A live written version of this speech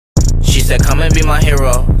She said, come and be my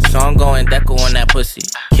hero. So I'm going deco on that pussy.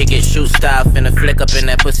 Kick it, shoot style, finna flick up in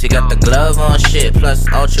that pussy. Got the glove on shit, plus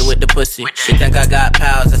ultra with the pussy. She think I got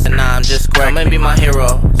pals, I said, nah, I'm just quirky. Come and be my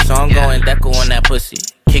hero. So I'm going deco on that pussy.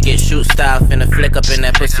 Kick it, shoot style, finna flick up in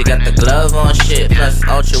that pussy. Got the glove on shit, plus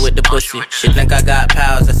ultra with the pussy. She think I got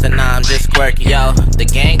pals, I said, nah, I'm just quirky. Yo, the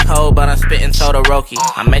game cold, but I'm spitting Todoroki.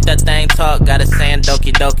 I make that thing talk, got it saying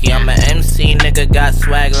doki doki. I'm an MC, nigga, got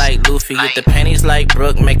swag like Luffy. Get the pennies like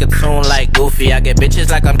Brooke, make a tune like Goofy. I get bitches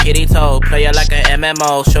like I'm Kitty Toe, player like an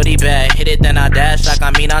MMO. Shorty bad, hit it then I dash like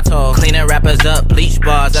I'm Minato. Cleaning rappers up, bleach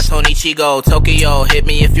bars, that's Honichigo. Tokyo, hit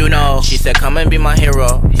me if you know. She said, come and be my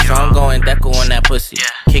hero. So I'm going deco on that pussy.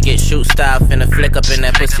 Kick it, shoot style, finna flick up in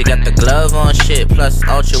that pussy. Got the glove on shit, plus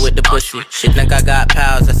ultra with the pussy. She think I got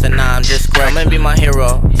pals, I said, nah, I'm just quirky. Come and be my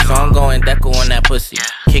hero. So I'm going deco on that pussy.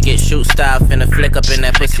 Kick it, shoot style, finna flick up in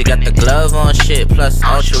that pussy. Got the glove on shit, plus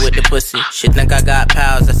ultra with the pussy. She think I got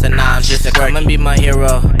pals, I said, nah, I'm just quirky. Come and be my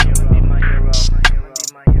hero.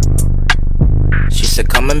 She said,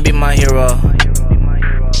 come and be my hero.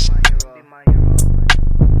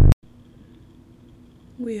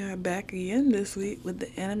 We are back again this week with the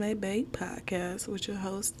Anime Bake Podcast with your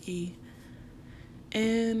host E.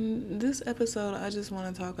 And this episode, I just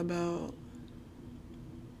want to talk about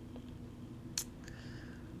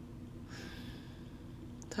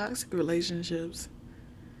toxic relationships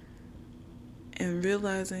and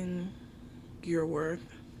realizing your worth.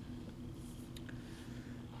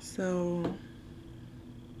 So,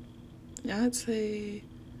 I'd say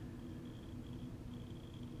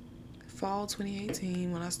fall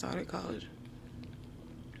 2018 when I started college.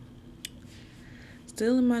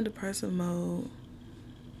 Still in my depressive mode,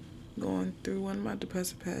 going through one of my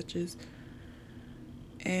depressive patches,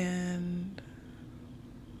 and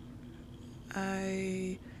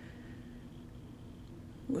I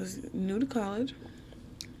was new to college,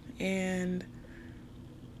 and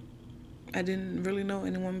I didn't really know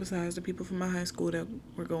anyone besides the people from my high school that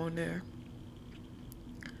were going there.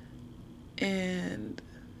 And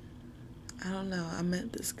I don't know, I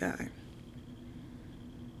met this guy.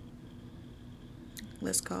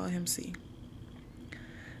 Let's call him C.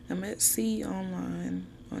 I met C online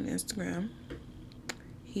on Instagram.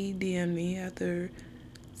 He DM'd me after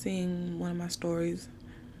seeing one of my stories.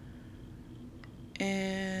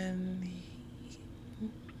 And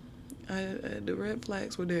the red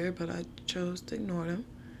flags were there, but I chose to ignore them.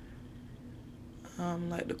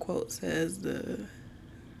 Like the quote says,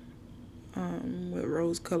 with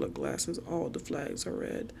rose-colored glasses, all the flags are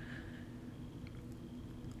red.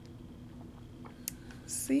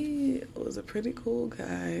 C was a pretty cool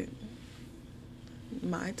guy.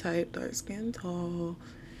 My type, dark skin, tall,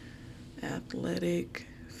 athletic,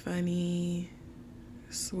 funny,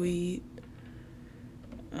 sweet.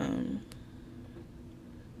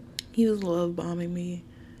 He was love bombing me.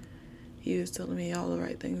 He was telling me all the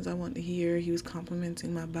right things I wanted to hear. He was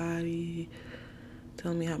complimenting my body,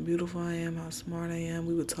 telling me how beautiful I am, how smart I am.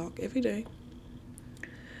 We would talk every day.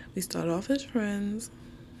 We started off as friends,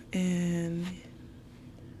 and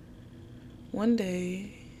one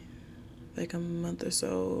day, like a month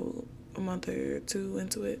or two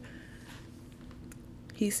into it,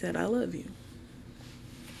 he said, I love you,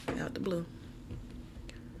 out the blue.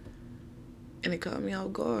 And it caught me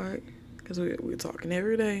off guard, because we were talking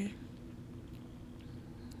every day,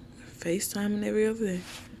 FaceTiming every other day.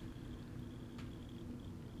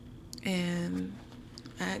 And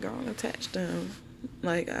I had grown attached to him.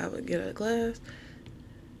 Like, I would get out of class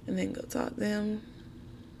and then go talk to them.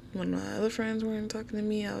 When my other friends weren't talking to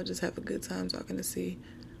me, I would just have a good time talking to C.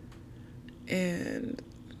 And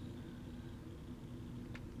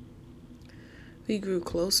we grew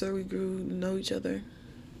closer, we grew to know each other,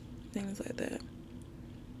 things like that.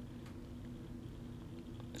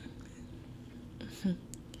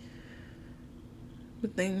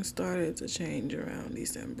 But things started to change around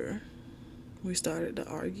December. We started to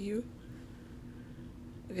argue.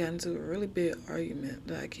 We got into a really big argument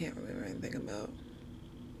that I can't remember anything about.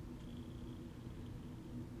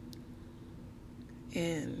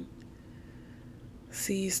 And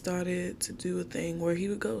C started to do a thing where he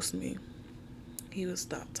would ghost me. He would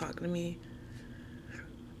stop talking to me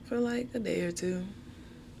for like a day or two.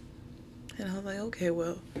 And I was like, okay,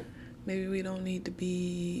 well, maybe we don't need to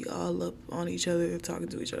be all up on each other, talking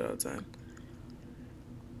to each other all the time.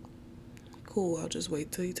 Cool, I'll just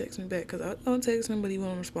wait till he texts me back. Because I'll text him, but he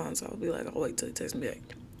won't respond. So I'll be like, I'll wait till he texts me back.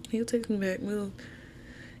 He'll text me back. We'll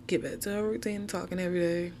get back to our routine, talking every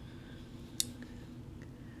day.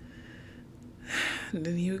 And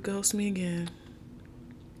then he would ghost me again.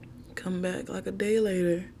 Come back like a day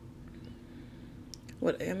later.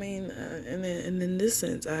 What I mean, and in this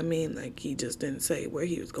sense, I mean, like, he just didn't say where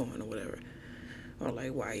he was going or whatever, or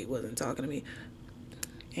like why he wasn't talking to me.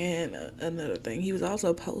 And another thing, he was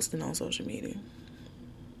also posting on social media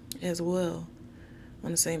as well, on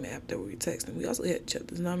the same app that we were texting. We also had each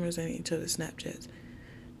other's numbers and each other's Snapchats,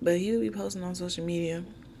 but he would be posting on social media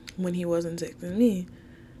when he wasn't texting me.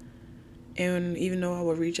 And even though I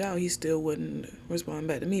would reach out, he still wouldn't respond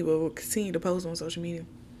back to me, but would continue to post on social media.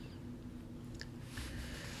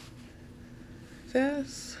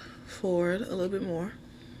 Fast forward a little bit more,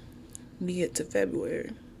 we get to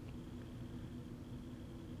February,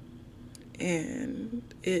 and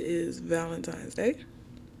it is Valentine's Day,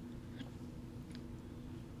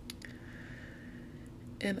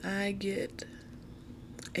 and I get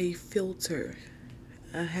a filter,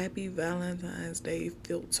 a Happy Valentine's Day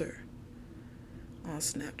filter on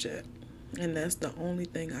Snapchat, and that's the only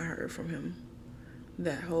thing I heard from him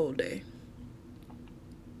that whole day.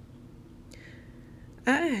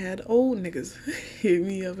 I had old niggas hit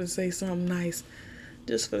me up and say something nice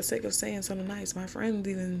just for the sake of saying something nice. My friends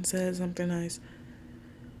even said something nice.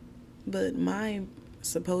 But my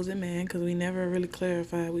supposed man, because we never really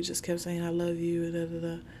clarified, we just kept saying I love you, da da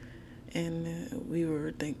da. And we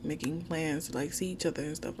were making plans to like see each other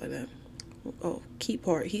and stuff like that. Oh, key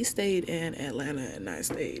part, he stayed in Atlanta and I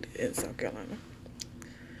stayed in South Carolina.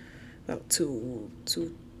 About 3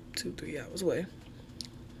 hours away.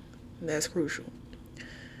 And that's crucial.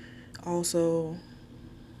 Also,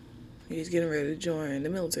 he's getting ready to join the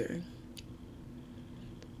military.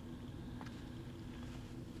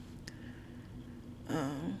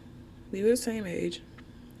 We were the same age.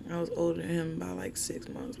 I was older than him by like 6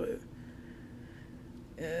 months, but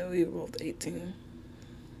yeah, we were both 18.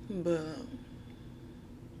 But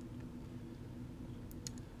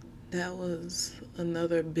that was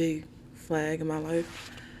another big flag in my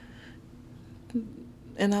life.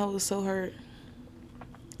 And I was so hurt.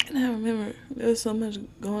 And I remember there was so much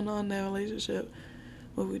going on in that relationship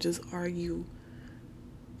where we just argue.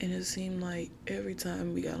 And it seemed like every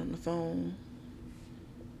time we got on the phone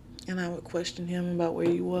and I would question him about where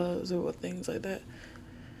he was or things like that.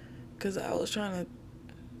 Because I was trying to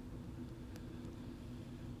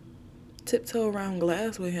tiptoe around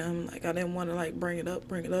glass with him. Like, I didn't want to, like, bring it up.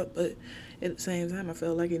 But at the same time, I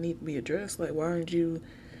felt like it needed to be addressed. Like, why aren't you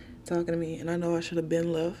talking to me? And I know I should have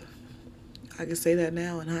been left. I can say that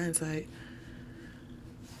now in hindsight.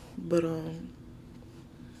 But,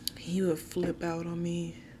 he would flip out on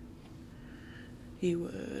me. He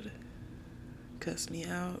would cuss me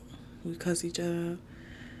out. We'd cuss each other out.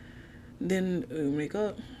 Then we'd make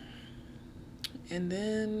up. And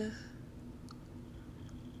then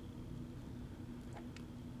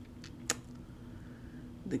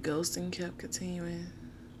the ghosting kept continuing.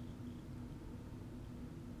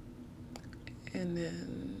 And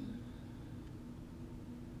then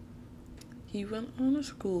he went on a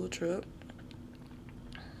school trip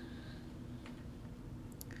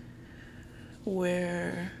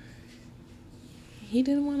where he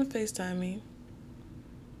didn't want to FaceTime me.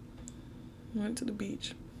 Went to the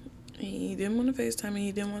beach. He didn't want to FaceTime me.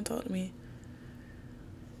 He didn't want to talk to me.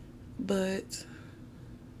 But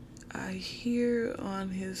I hear on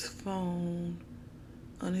his phone,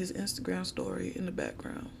 on his Instagram story in the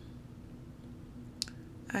background,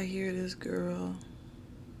 I hear this girl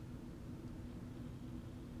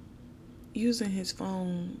using his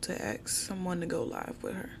phone to ask someone to go live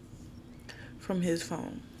with her from his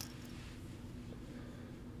phone.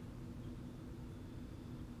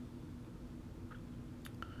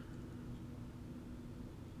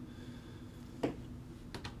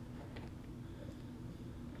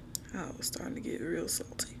 I was starting to get real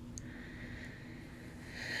salty.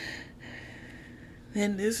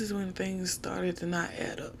 And this is when things started to not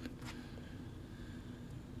add up.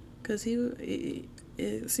 Because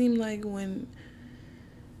it seemed like when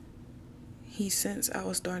he sensed I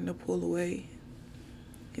was starting to pull away,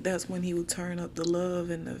 that's when he would turn up the love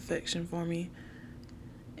and the affection for me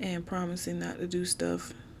and promising not to do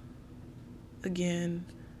stuff again,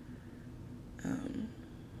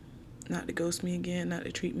 not to ghost me again, not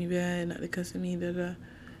to treat me bad, not to cuss at me, da-da.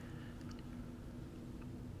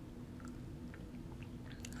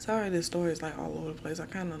 Sorry, this story is like all over the place. I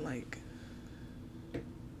kind of like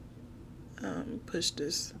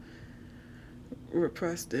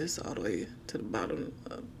repressed this all the way to the bottom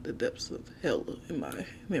of the depths of hell in my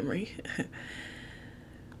memory.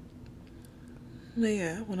 But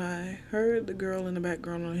yeah, when I heard the girl in the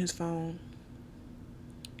background on his phone,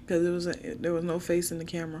 because there was no face in the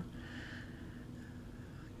camera,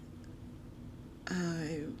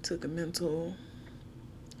 I took a mental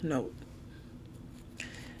note.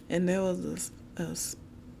 And there was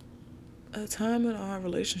a time in our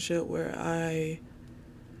relationship where I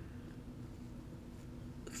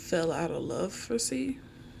fell out of love for C.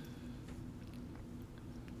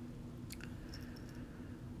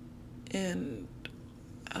 And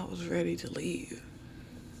I was ready to leave.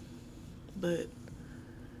 But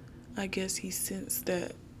I guess he sensed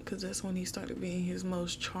that, because that's when he started being his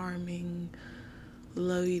most charming,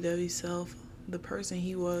 lovey-dovey self, the person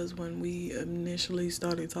he was when we initially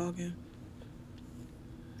started talking.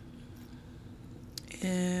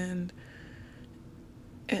 And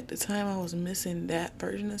at the time, I was missing that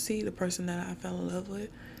version of C, the person that I fell in love with.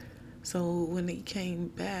 So when he came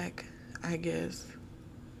back, I guess,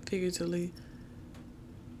 figuratively,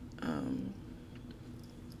 I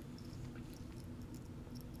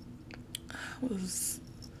was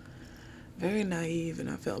very naive, and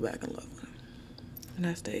I fell back in love with him, and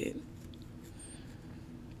I stayed.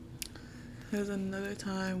 There's another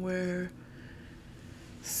time where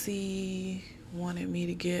C wanted me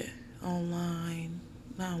to get on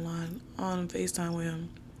FaceTime with him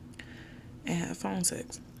and have phone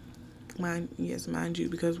sex. Mind you,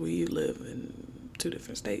 because we live in 2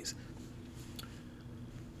 different states.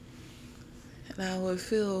 And I would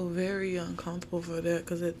feel very uncomfortable for that,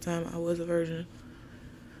 because at the time I was a virgin.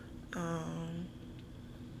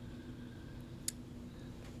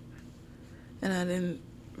 And I didn't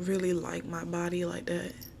really like my body like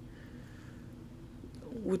that,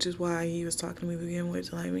 which is why he was talking to me to begin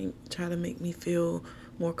with, to try to make me feel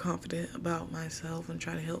more confident about myself and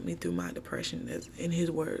try to help me through my depression, as in his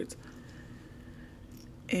words.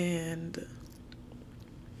 And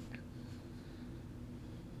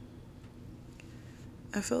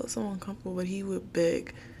I felt so uncomfortable, but he would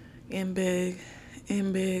beg and beg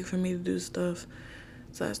and beg for me to do stuff.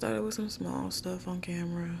 So I started with some small stuff on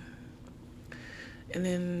camera. And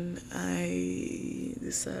then I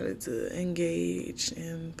decided to engage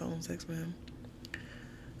in phone sex with him.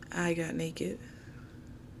 I got naked,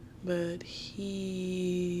 but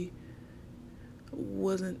he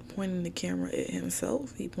wasn't pointing the camera at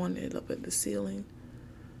himself. He pointed it up at the ceiling.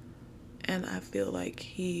 And I feel like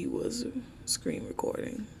he was screen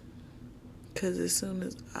recording. Because as soon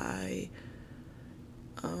as I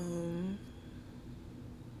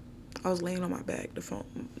was laying on my back, the phone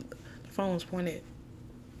was pointed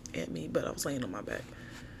at me, but I was laying on my back.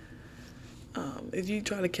 If you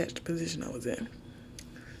try to catch the position I was in.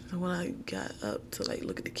 So when I got up to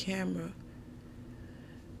look at the camera,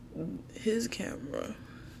 his camera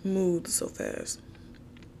moved so fast.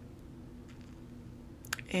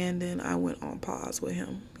 And then I went on pause with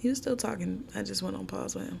him. He was still talking. I just went on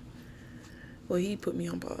pause with him. Well, he put me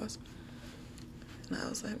on pause. And I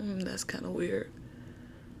was like, that's kind of weird.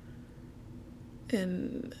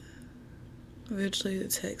 And eventually the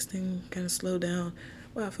texting kind of slowed down.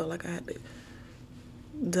 Well, I felt like I had to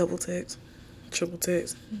double text, triple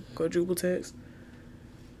text, quadruple text,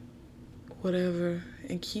 whatever,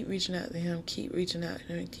 and keep reaching out to him,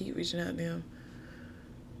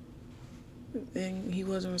 and he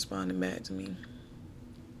wasn't responding back to me.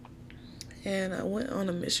 And I went on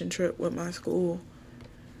a mission trip with my school,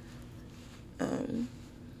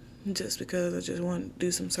 just because I just wanted to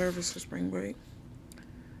do some service for spring break.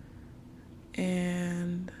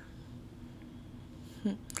 And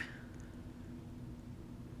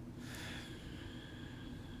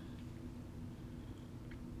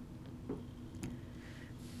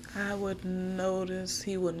I would notice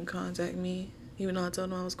he wouldn't contact me. Even though I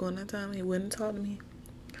told him I was going that time, he wouldn't talk to me.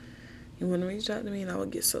 He wouldn't reach out to me, and I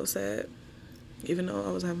would get so sad. Even though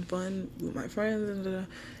I was having fun with my friends,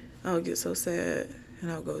 I would get so sad,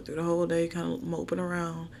 and I would go through the whole day kind of moping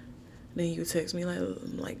around. Then he would text me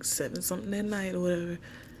like 7-something at night or whatever.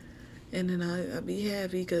 And then I'd be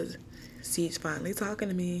happy because he's finally talking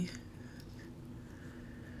to me.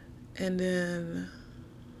 And then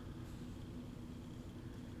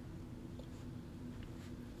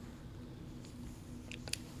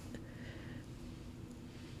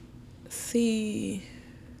C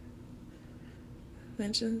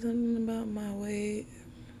mentioned something about my weight.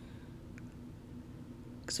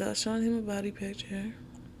 So I was showing him a body picture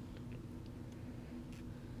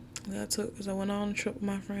that I took because I went on a trip with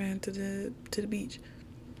my friend to the beach.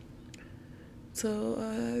 So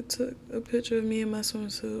I took a picture of me in my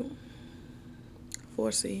swimsuit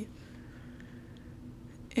for C.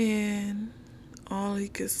 And all he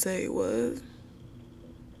could say was,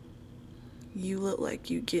 "You look like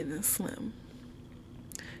you getting slim."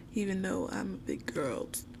 Even though I'm a big girl,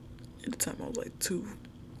 at the time I was like two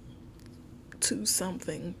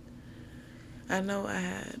something. I know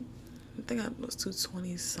I think I was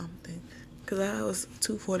 220 something, because I was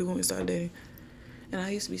 240 when we started dating, And I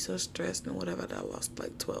used to be so stressed and whatever that I lost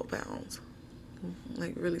like 12 pounds,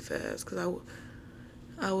 like really fast, because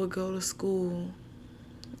I would go to school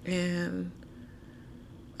and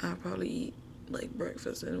I'd probably eat like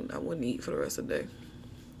breakfast and I wouldn't eat for the rest of the day.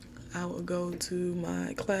 I would go to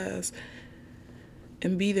my class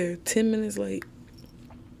and be there 10 minutes late,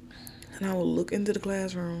 and I would look into the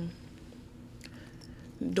classroom,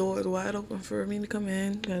 doors wide open for me to come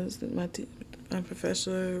in because my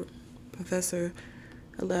professor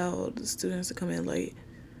allowed the students to come in late,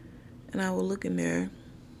 and I would look in there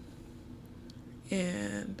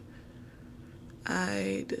and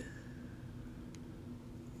I'd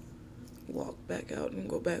walk back out and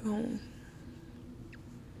go back home.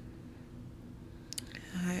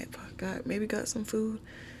 I got some food,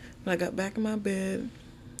 but I got back in my bed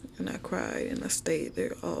and I cried, and I stayed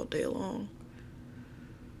there all day long.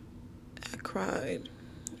 I cried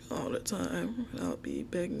all the time, and I would be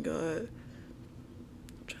begging God,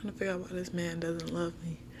 trying to figure out why this man doesn't love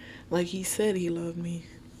me like he said he loved me.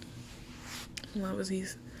 Why was he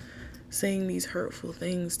saying these hurtful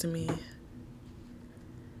things to me?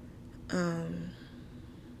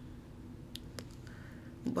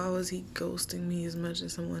 Why was he ghosting me as much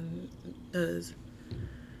as someone does?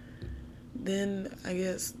 Then I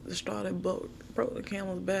guess the straw that broke the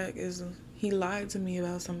camel's back is he lied to me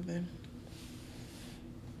about something,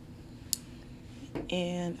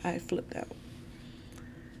 and I flipped out.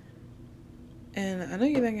 And I know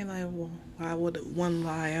you're thinking like, well, why would one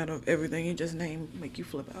lie out of everything you just named make you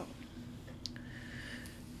flip out?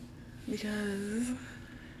 Because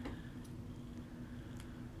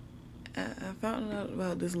I found out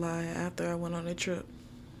about this lie after I went on a trip.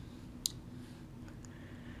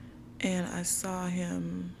 And I saw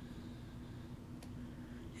him,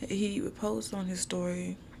 he would post on his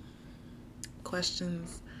story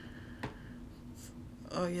questions,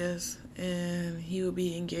 oh yes, and he would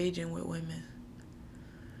be engaging with women.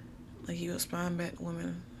 Like he would respond back to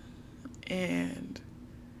women. And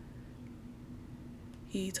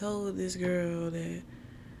he told this girl that,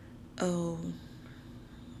 oh,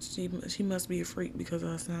 she must be a freak because of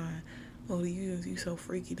her sign. Oh, you so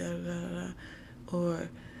freaky, da da da da. Or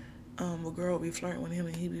a girl would be flirting with him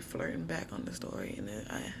and he'd be flirting back on the story.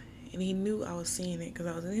 And he knew I was seeing it because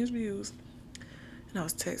I was in his views and I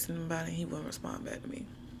was texting him about it and he wouldn't respond back to me.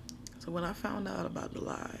 So when I found out about the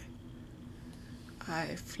lie,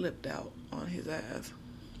 I flipped out on his ass.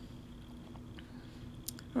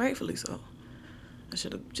 Rightfully so. I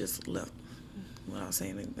should have just left without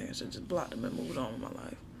saying anything. I should have just blocked him and moved on with my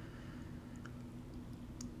life.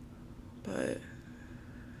 But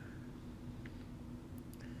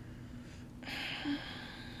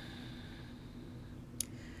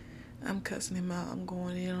I'm cussing him out. I'm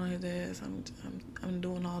going in on his ass. I'm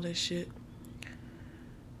doing all this shit.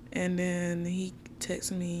 And then he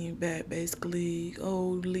texted me back basically,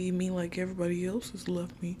 oh, leave me like everybody else has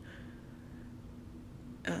left me.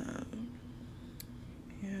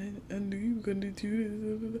 I knew you were gonna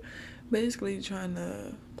do this. Basically trying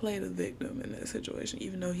to play the victim in that situation,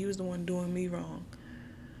 even though he was the one doing me wrong.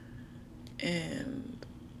 And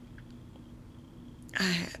I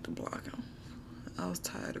had to block him. I was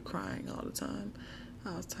tired of crying all the time.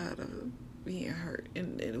 I was tired of being hurt.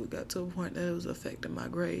 And it got to a point that it was affecting my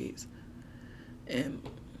grades. And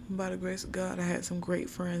by the grace of God, I had some great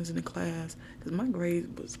friends in the class. Because my grades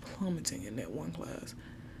was plummeting in that one class.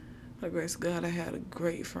 By the grace of God, I had a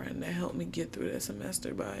great friend that helped me get through that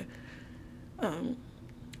semester by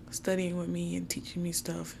studying with me and teaching me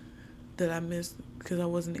stuff that I missed because I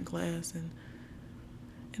wasn't in class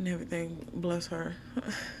and everything. Bless her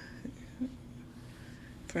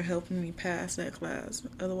for helping me pass that class.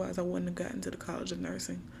 Otherwise, I wouldn't have gotten to the College of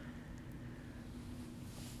Nursing.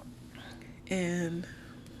 And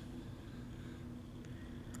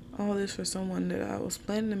all this for someone that I was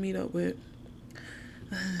planning to meet up with.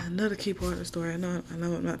 Another key part of the story. I know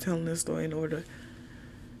I'm not telling this story in order.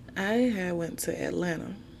 I had went to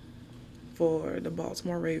Atlanta for the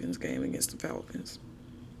Baltimore Ravens game against the Falcons.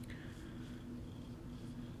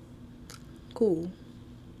 Cool.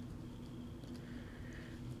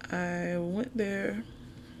 I went there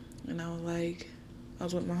and I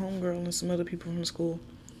was with my homegirl and some other people from the school.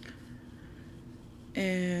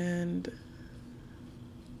 And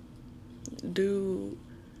dude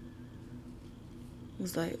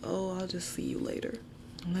was like, oh, I'll just see you later.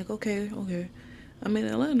 I'm like, okay. I'm in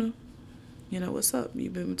Atlanta. You know, what's up?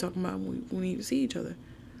 You've been talking about we need to see each other.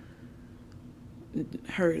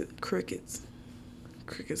 Heard crickets.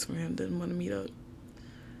 Crickets from him, didn't want to meet up.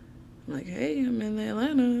 I'm like, hey, I'm in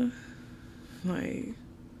Atlanta. Like,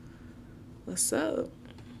 what's up?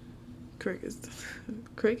 Crickets.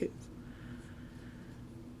 Crickets.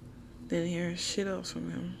 Didn't hear shit else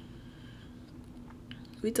from him.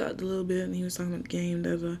 We talked a little bit, and he was talking about the game,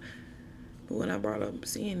 but when I brought up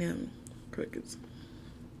seeing him, crickets.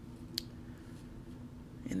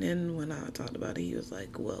 And then when I talked about it, he was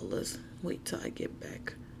like, well, let's wait till I get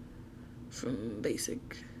back from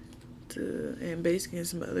basic and basic and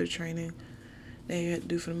some other training they had to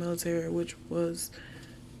do for the military, which was,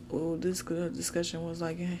 well, this discussion was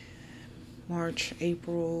like March,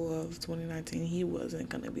 April of 2019. He wasn't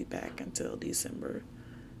going to be back until December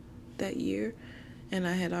that year. And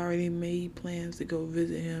I had already made plans to go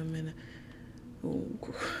visit him, and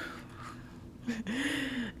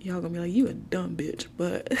y'all gonna be like, you a dumb bitch,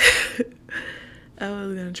 but I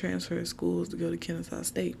was gonna transfer schools to go to Kennesaw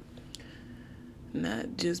State.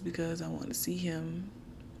 Not just because I wanted to see him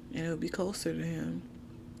and it would be closer to him,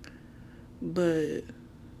 but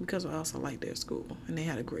because I also liked their school and they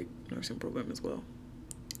had a great nursing program as well.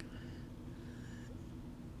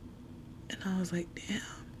 And I was like, damn.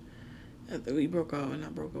 After we broke off and I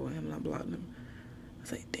broke up with him and I blocked him, I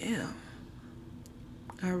was like, damn.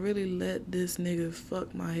 I really let this nigga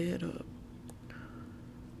fuck my head up.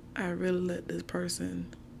 I really let this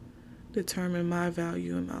person determine my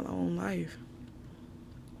value in my own life.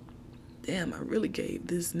 Damn, I really gave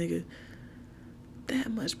this nigga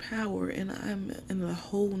that much power, and I'm in a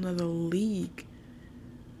whole nother league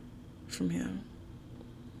from him.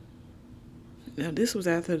 Now, this was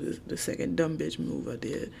after the second dumb bitch move I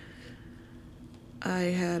did. I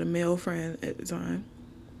had a male friend at the time.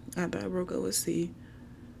 After I broke up with C,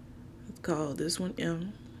 it's called this one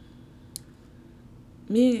M.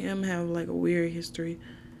 Me and M have like a weird history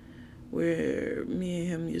where me and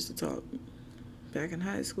him used to talk back in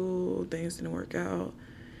high school. Things didn't work out.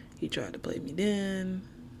 He tried to play me then.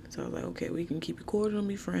 So I was like, okay, we can keep it cordial and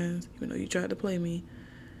be friends, even though you tried to play me.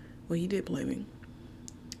 Well, he did play me.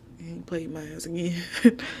 And he played my ass again.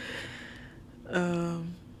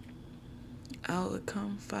 I would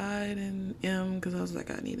confide in M because I was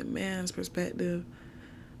like, I need a man's perspective.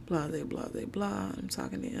 Blah, blah, blah, blah, blah. I'm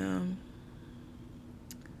talking to M.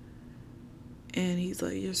 And he's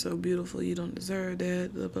like, you're so beautiful, you don't deserve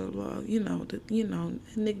that, blah, blah, blah. You know,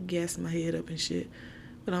 nigga gassing my head up and shit.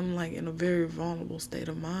 But I'm like in a very vulnerable state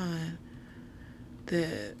of mind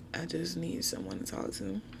that I just need someone to talk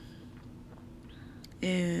to.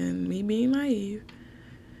 And me being naive,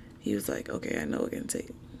 he was like, okay, I know it can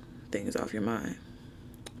take things off your mind.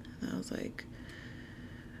 And I was like,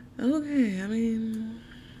 okay, I mean,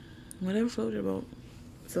 whatever floats your boat.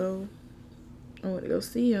 So I went to go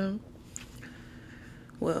see him.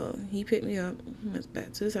 Well, he picked me up, went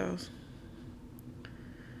back to his house.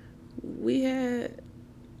 We had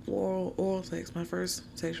oral sex, my first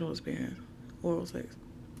sexual experience. Oral sex.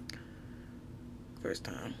 First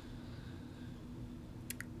time.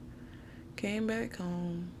 Came back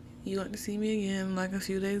home. He went to see me again like a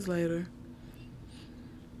few days later.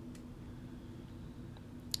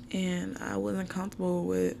 And I wasn't comfortable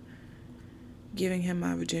with giving him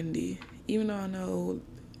my virginity. Even though I know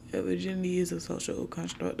that virginity is a social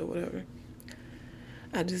construct or whatever.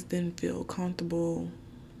 I just didn't feel comfortable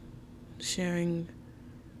sharing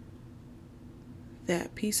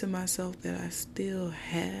that piece of myself that I still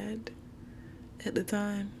had at the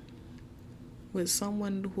time with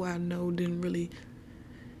someone who I know didn't really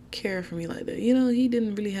care for me like that. You know, he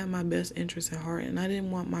didn't really have my best interest at heart, and I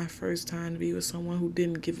didn't want my first time to be with someone who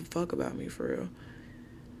didn't give a fuck about me for real.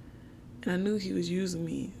 And I knew he was using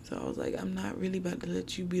me, so I was like, I'm not really about to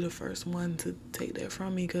let you be the first one to take that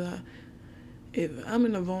from me, because if I'm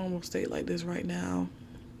in a vulnerable state like this right now,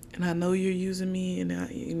 and I know you're using me, and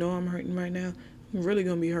you know I'm hurting right now, I'm really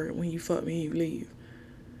going to be hurt when you fuck me and you leave.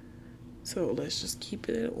 So let's just keep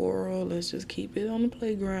it at oral, let's just keep it on the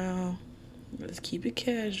playground, let's keep it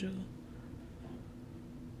casual.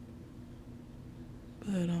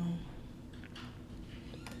 But,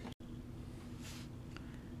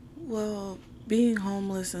 well, being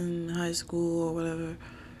homeless in high school or whatever,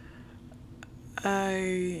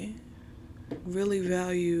 I really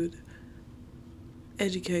valued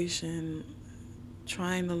education,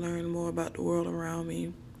 trying to learn more about the world around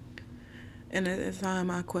me. And at the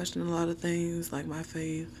time, I questioned a lot of things like my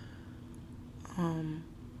faith,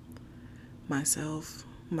 myself,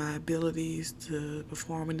 my abilities to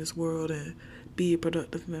perform in this world and be a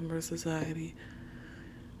productive member of society,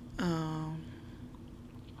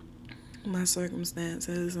 my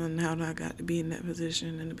circumstances and how I got to be in that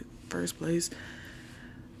position in the first place.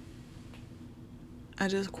 I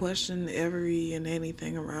just questioned every and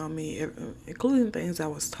anything around me, including things I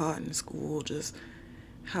was taught in school, just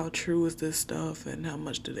how true is this stuff and how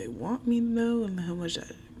much do they want me to know and how much I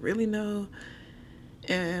really know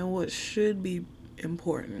and what should be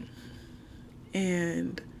important.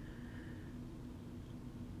 And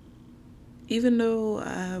even though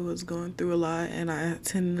I was going through a lot and I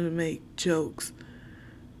tended to make jokes,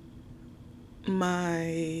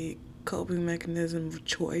 my coping mechanism of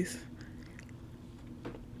choice,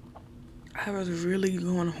 I was really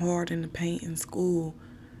going hard in the paint in school.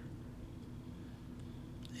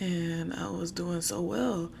 And I was doing so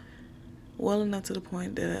well enough to the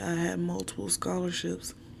point that I had multiple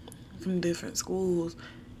scholarships from different schools.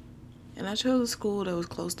 And I chose a school that was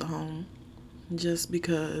close to home just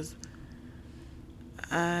because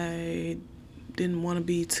I didn't want to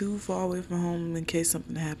be too far away from home in case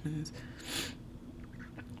something happens.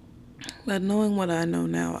 But knowing what I know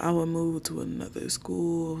now, I would move to another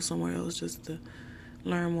school or somewhere else just to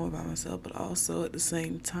learn more about myself. But also at the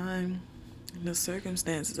same time, the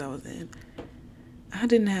circumstances I was in, I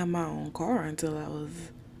didn't have my own car until I was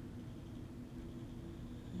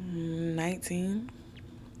 19.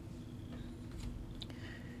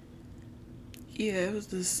 Yeah, it was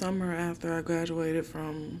the summer after I graduated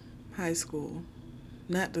from high school.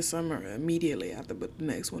 Not the summer immediately after, but the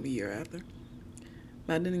next one, the year after.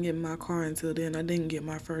 But I didn't get my car until then. I didn't get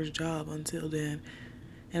my first job until then.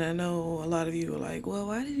 And I know a lot of you are like, well,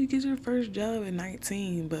 why did you get your first job at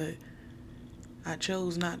 19? But I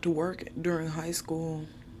chose not to work during high school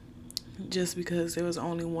just because there was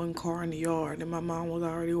only one car in the yard and my mom was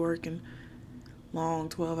already working long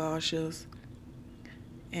 12-hour shifts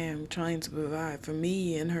and trying to provide for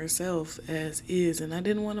me and herself as is. And I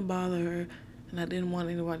didn't want to bother her, and I didn't want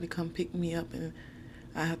anybody to come pick me up and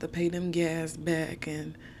I have to pay them gas back,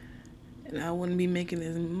 and I wouldn't be making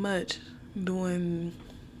as much doing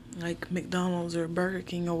like McDonald's or Burger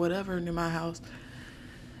King or whatever in my house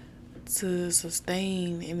to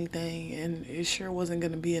sustain anything, and it sure wasn't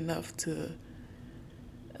going to be enough to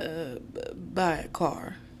buy a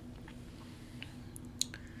car,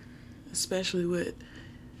 especially with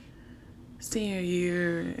senior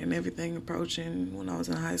year and everything approaching when I was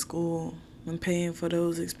in high school and paying for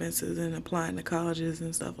those expenses and applying to colleges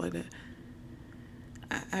and stuff like that.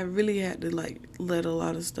 I really had to let a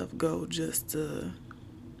lot of stuff go just to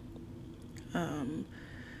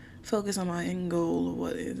focus on my end goal of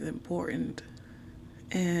what is important.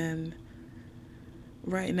 And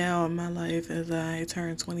right now in my life, as I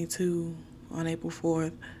turn 22 on April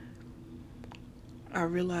 4th, I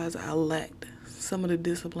realized I lacked some of the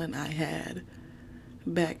discipline I had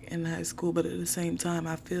back in high school, but at the same time,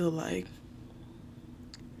 I feel like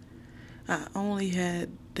I only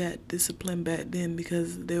had that discipline back then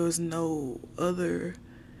because there was no other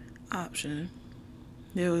option.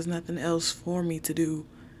 There was nothing else for me to do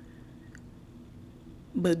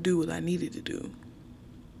but do what I needed to do.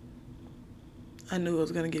 I knew it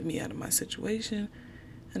was going to get me out of my situation.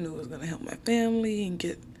 I knew it was going to help my family and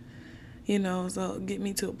get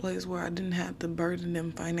me to a place where I didn't have to burden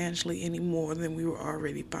them financially any more than we were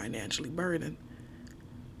already financially burdened.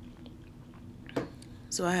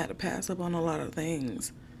 So I had to pass up on a lot of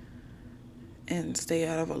things and stay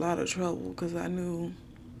out of a lot of trouble because I knew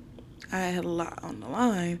I had a lot on the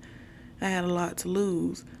line. I had a lot to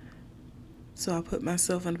lose. So I put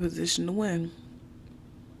myself in a position to win.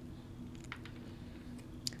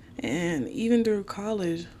 And even through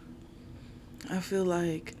college, I feel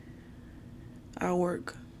like I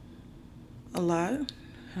work a lot and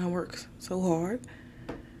I work so hard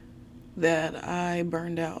that I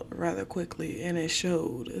burned out rather quickly, and it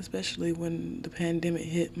showed, especially when the pandemic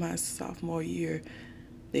hit my sophomore year,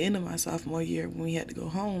 the end of my sophomore year when we had to go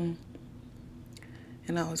home.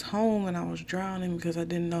 And I was home and I was drowning because I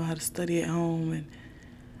didn't know how to study at home,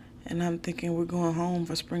 and I'm thinking we're going home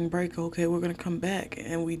for spring break, okay, we're going to come back,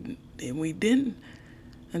 and we didn't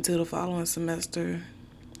until the following semester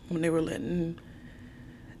when they were letting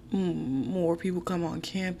more people come on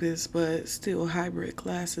campus, but still hybrid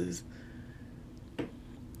classes.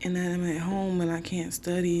 And then I'm at home and I can't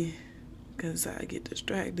study because I get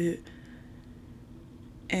distracted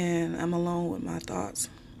and I'm alone with my thoughts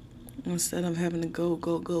instead of having to go,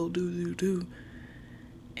 do.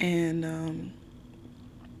 And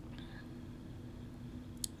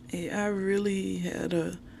I really had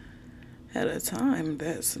a time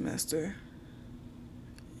that semester.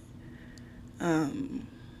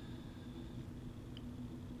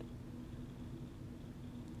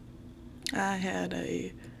 I had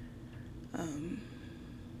an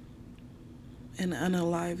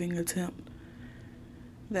unaliving attempt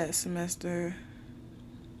that semester.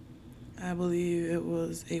 I believe it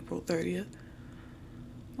was April 30th,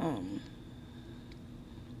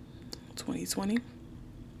 2020,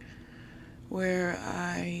 where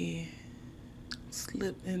I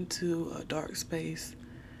slipped into a dark space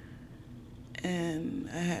and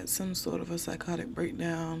I had some sort of a psychotic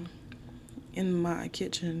breakdown in my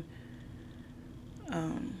kitchen,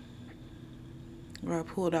 where I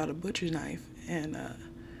pulled out a butcher knife and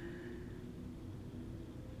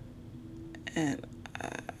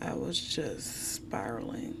I was just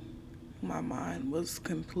spiraling. My mind was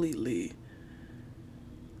completely,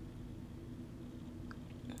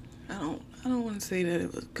 I don't want to say that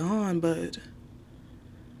it was gone, but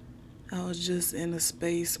I was just in a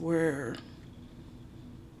space where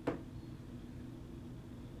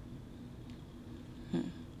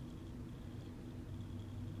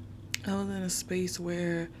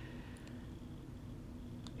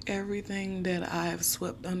everything that I've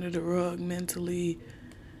swept under the rug mentally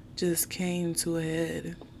just came to a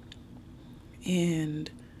head. And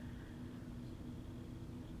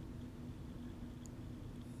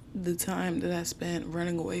the time that I spent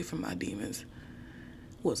running away from my demons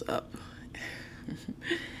was up.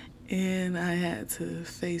 And I had to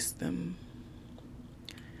face them.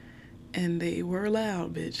 And they were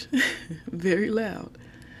loud, bitch. Very loud.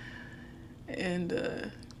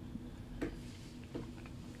 And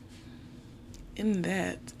in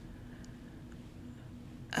that,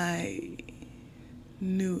 I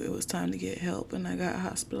knew it was time to get help, and I got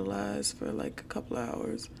hospitalized for like a couple of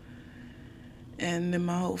hours. And then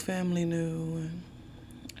my whole family knew,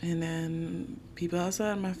 and then people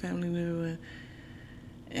outside my family knew,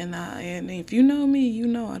 and if you know me, you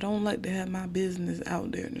know I don't like to have my business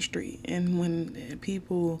out there in the street. And when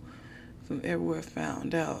people from everywhere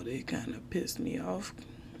found out, it kind of pissed me off,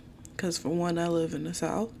 because for one, I live in the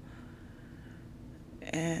South,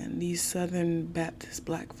 and these Southern Baptist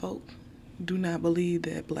black folk do not believe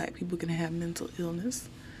that black people can have mental illness.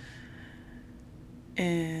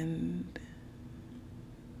 And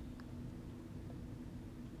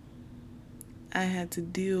I had to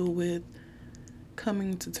deal with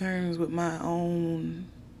coming to terms with my own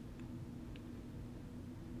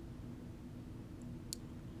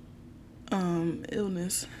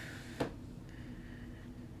illness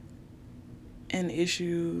and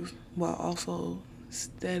issues, while also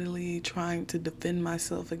steadily trying to defend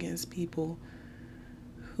myself against people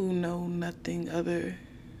who know nothing other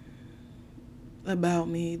about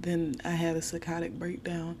me than I had a psychotic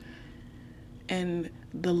breakdown. And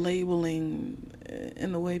the labeling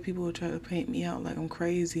and the way people would try to paint me out like I'm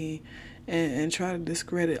crazy and try to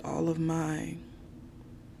discredit all of my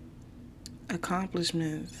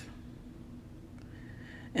accomplishments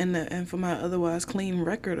and for my otherwise clean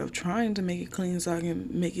record of trying to make it clean so I can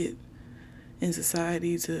make it in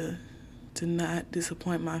society to not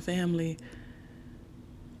disappoint my family.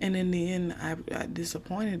 And in the end, I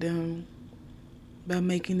disappointed them by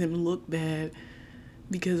making them look bad,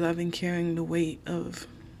 because I've been carrying the weight of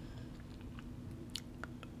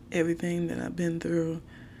everything that I've been through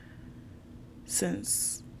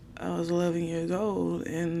since I was 11 years old,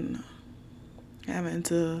 and having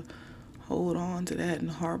to hold on to that and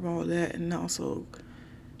harbor all that, and also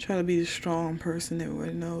try to be the strong person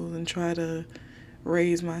everybody knows, and try to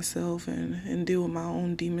raise myself and deal with my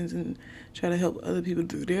own demons, and try to help other people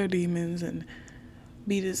through their demons, and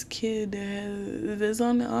be this kid that's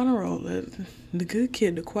on the honor roll, the good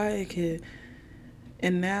kid, the quiet kid.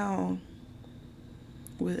 And now,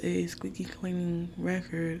 with a squeaky clean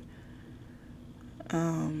record,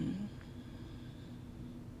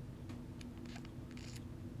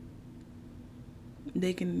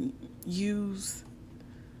 they can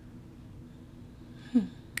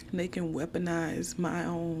weaponize my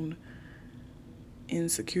own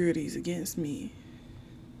insecurities against me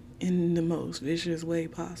in the most vicious way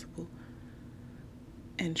possible.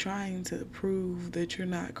 And trying to prove that you're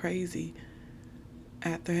not crazy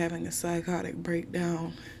after having a psychotic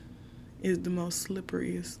breakdown is the most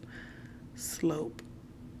slipperiest slope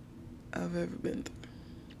I've ever been through.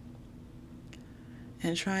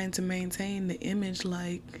 And trying to maintain the image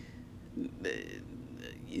like,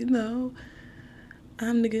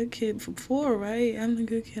 I'm the good kid before, right? I'm the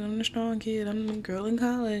good kid, I'm the strong kid, I'm the girl in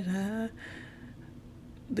college,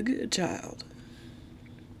 the good child.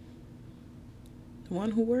 The one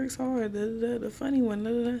who works hard, the funny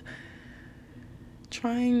one.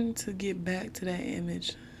 Trying to get back to that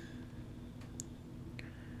image.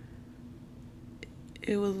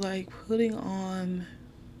 It was like putting on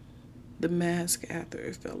the mask after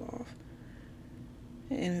it fell off.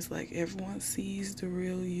 And it's like everyone sees the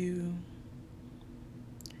real you.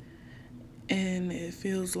 And it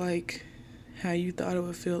feels like how you thought it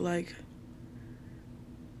would feel like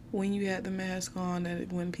when you had the mask on,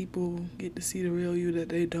 that when people get to see the real you, that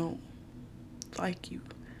they don't like you.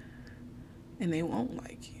 And they won't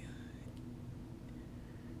like you.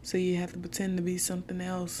 So you have to pretend to be something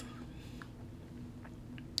else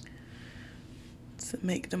to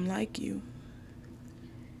make them like you.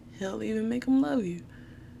 Hell, even make them love you.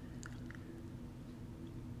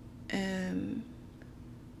 And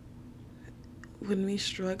with me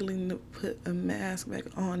struggling to put a mask back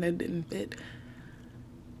on that didn't fit,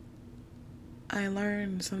 I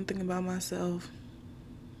learned something about myself.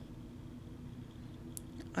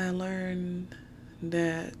 I learned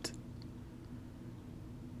that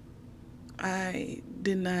I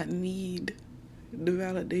did not need the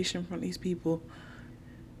validation from these people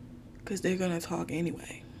because they're going to talk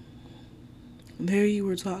anyway. There you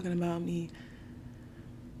were talking about me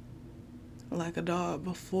like a dog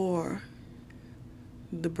before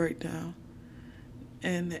the breakdown,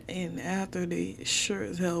 and after they sure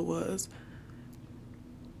as hell was.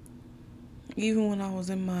 Even when I was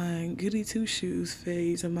in my goody two shoes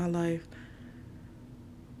phase of my life,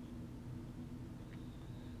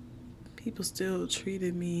 people still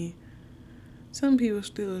treated me, some people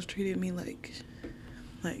still treated me like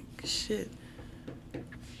shit.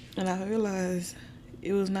 And I realized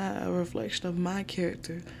it was not a reflection of my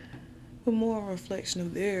character, but more a reflection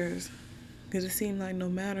of theirs. Because it seemed like no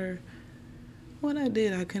matter what I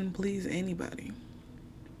did, I couldn't please anybody.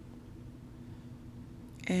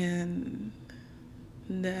 And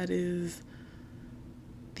that is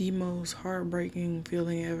the most heartbreaking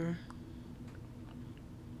feeling ever.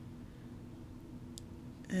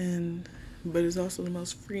 But it's also the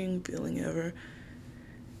most freeing feeling ever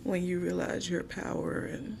when you realize your power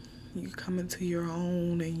and you come into your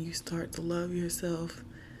own and you start to love yourself,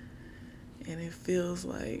 and it feels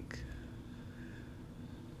like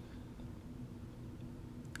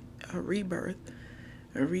a rebirth,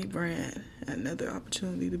 a rebrand, another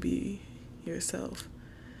opportunity to be yourself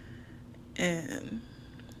and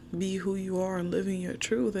be who you are and living your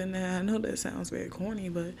truth. And I know that sounds very corny,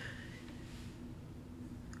 but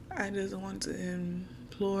I just want to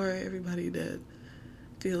implore everybody that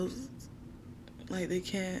feels like they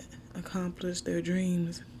can't accomplish their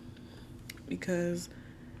dreams because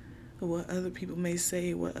of what other people may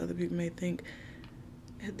say, what other people may think.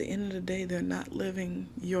 At the end of the day, they're not living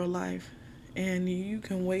your life, and you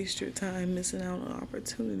can waste your time missing out on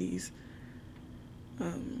opportunities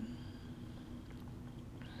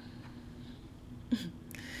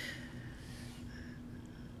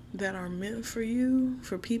that are meant for you,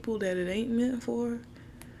 for people that it ain't meant for.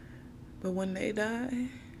 But when they die,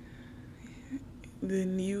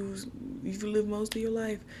 then you've lived most of your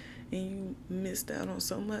life and you missed out on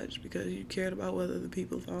so much because you cared about what other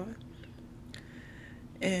people thought.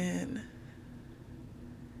 And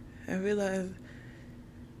I realized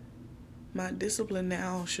my discipline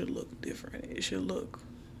now should look different. It should look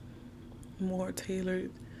more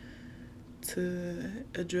tailored to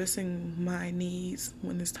addressing my needs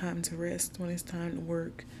when it's time to rest, when it's time to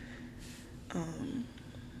work.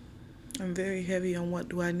 I'm very heavy on what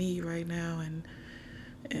do I need right now,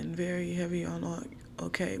 and very heavy on,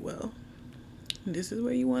 okay, well, this is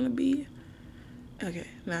where you want to be. Okay,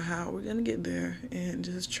 now how are we going to get there? And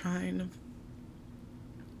just trying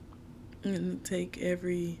to take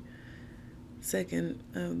every second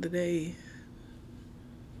of the day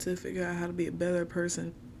to figure out how to be a better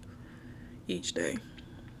person each day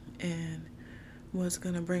and what's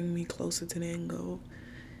going to bring me closer to the end goal.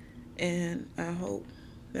 And I hope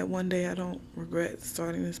that one day I don't regret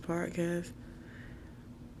starting this podcast.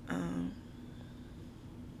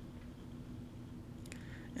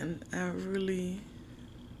 And I really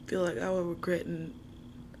feel like I would regret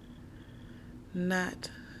not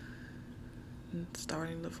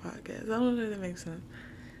starting the podcast. I don't know if that makes sense.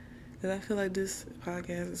 Because I feel like this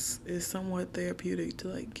podcast is somewhat therapeutic to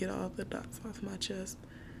like get all the dots off my chest.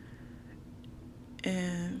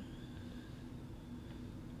 And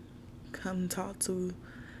come talk to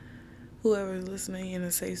whoever's listening in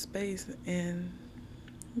a safe space and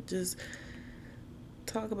just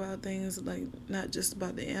talk about things like not just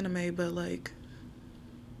about the anime, but like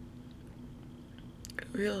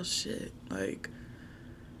real shit. Like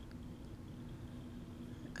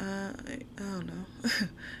I don't know.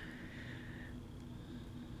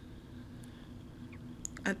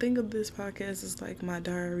 I think of this podcast as like my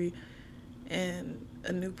diary and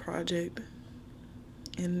a new project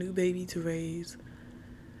and new baby to raise,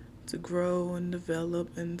 to grow and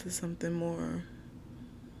develop into something more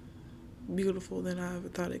beautiful than I ever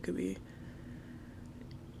thought it could be.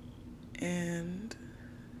 And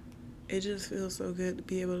it just feels so good to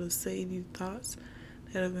be able to say these thoughts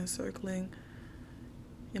that have been circling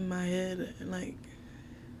in my head and like,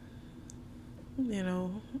 you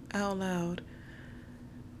know, out loud.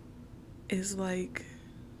 It's like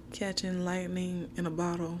catching lightning in a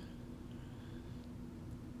bottle.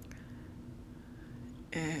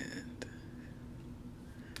 And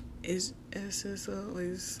it's just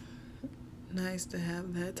always nice to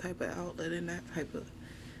have that type of outlet and that type of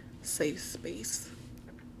safe space.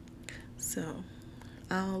 So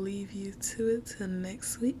I'll leave you to it till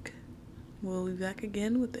next week. We'll be back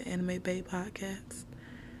again with the Anime Bae podcast.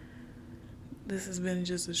 This has been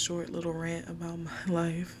just a short little rant about my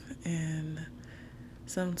life and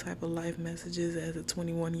some type of life messages as a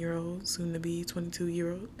 21-year-old, soon to be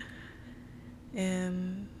 22-year-old.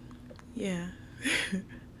 And yeah,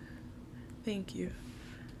 thank you.